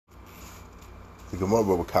The Gemara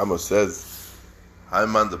Baba Kama says,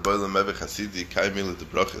 "Haiman the boiler meve chasidi kaimila de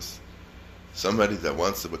brachas." Somebody that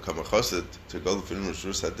wants to become a chassid to go to Filim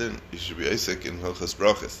Rishus Hadin, he should be Isaac in Hilchas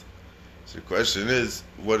Brachas. So the question is,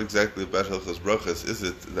 what exactly about Hilchas Brachas is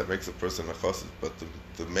it that makes a person a chassid? But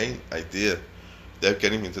the main idea, without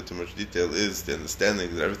getting into too much detail, is the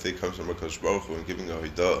understanding that everything comes from HaKadosh Baruch Hu and giving a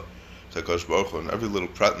hidah to HaKadosh Baruch Hu in every little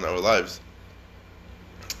prat in our lives.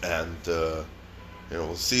 And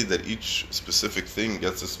we'll see that each specific thing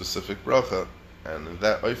gets a specific bracha, and in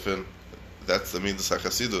that oifen, that's the midas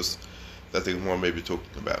hachasidus that the Gemara may be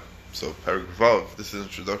talking about. So, Perek Vav, this is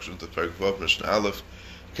introduction to Perek Vav, Mishnah Aleph,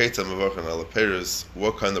 Keita Mevachan Ala Peres.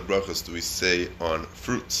 What kind of brachas do we say on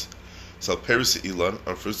fruits? So, Peres Ilan,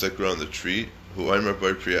 on fruits that grow on the tree, Hu Aimer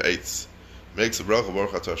Bar Priya Eitz, makes a bracha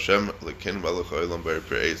Baruch Atah Hashem Lekin Melech Haolam Bar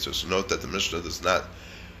Priya Eitz. Just note that the Mishnah does not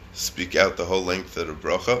speak out the whole length of the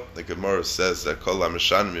bracha. The Gemara says that Kol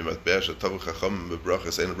HaMishanim Yimatbeah Shetavu Chacham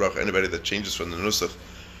Bebrachas Ein Bracha. Anybody that changes from the nusach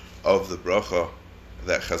of the bracha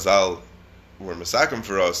that Chazal were masakim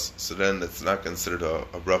for us, so then it's not considered a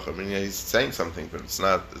bracha. I mean, he's saying something, but it's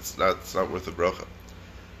not worth a bracha.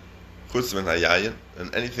 Chutz min hayayin,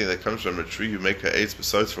 and anything that comes from a tree, you make ha'etz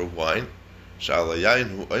besides for wine. Sha'al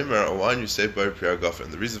hayayin hu oimer, a wine you say by priya gafen.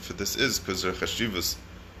 And the reason for this is because there are chashivas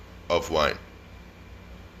of wine.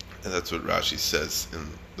 And that's what Rashi says in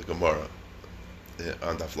the Gemara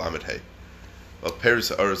on Daf Lamed Hey. Well,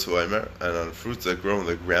 peris ha'aretz hu oimer, and on fruits that grow on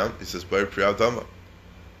the ground, he says by priya dama.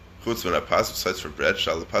 Chutz min hapas, besides for bread,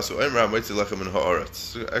 sha'al hapas hu oimer, ha'moitzi lechem min ha'aretz.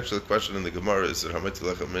 So actually, the question in the Gemara is that ha'moitzi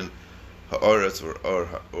lechem min ha'aretz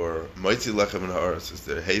or moitzi lechem min ha'aretz. Is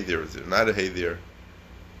there hay there? Is there not a hay there?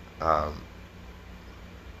 The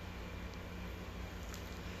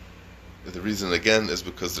reason again is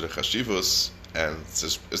because of the chashivos, and it's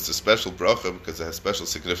a special bracha because it has special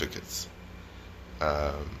significance.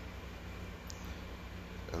 And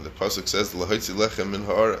the pasuk says l'hoitzi lechem min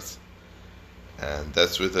ha'aretz, and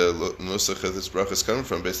that's where the nusach of this bracha is coming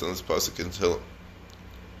from, based on this pasuk in Tehillim.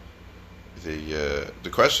 The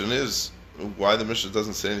question is why the Mishnah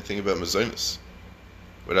doesn't say anything about mezainis.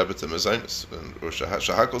 What happened to mezainis? Or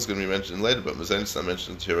shahakol is going to be mentioned later, but mezainis is not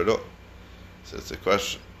mentioned here at all. So it's a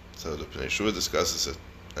question. So the Pnei Shua discusses it,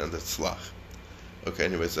 and it's slach. Okay,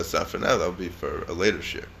 anyways, that's not for now. That'll be for a later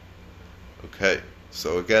share. Okay,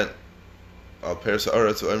 so again, al peres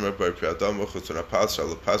ha'aretz oimer bar pri adam v'chutz min hapas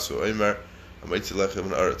shal hapas oimer ha'moitzi lechem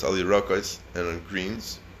min ha'aretz al yirakos, and on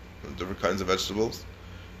greens and different kinds of vegetables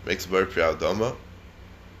makes bar pri adama.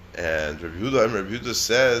 And Rabbi Yehuda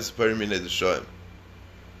says bar minei d'shoim,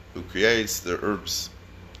 who creates the herbs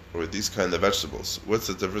or these kind of vegetables. What's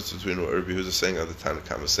the difference between what Rabbi Yehuda is saying and the Tanna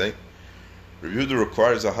Kama is saying? Rabbi Yehuda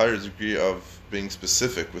requires a higher degree of being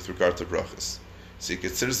specific with regard to brachas. So he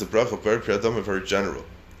considers the bracha of Bar Pri Adama very general.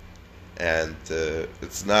 And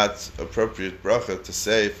it's not appropriate bracha to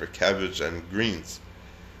say for cabbage and greens.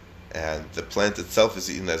 And the plant itself is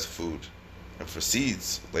eaten as food. And for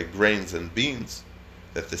seeds, like grains and beans,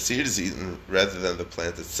 that the seed is eaten rather than the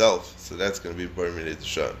plant itself. So that's going to be Bar Minei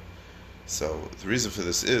D'Sham. So the reason for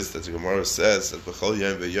this is that the Gemara says that B'chol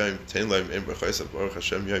Yom V'Yom Tein Loim Im B'chayis Baruch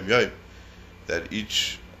Hashem Yom Yom, that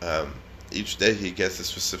each day he gets a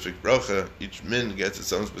specific bracha, each min gets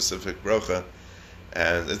its own specific bracha.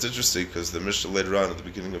 And it's interesting because the Mishnah later on at the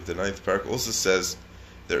beginning of the 9th parak also says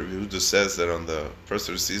that Rabbi Yehuda says that on the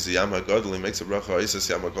person who sees the Yam HaGadol, he makes a bracha, he says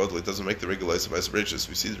Yam HaGadol, he doesn't make the regular Isa B'Yis.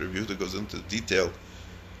 We see that Rabbi Yehuda goes into the detail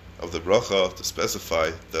of the bracha to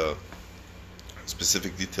specify the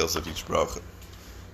specific details of each bracha.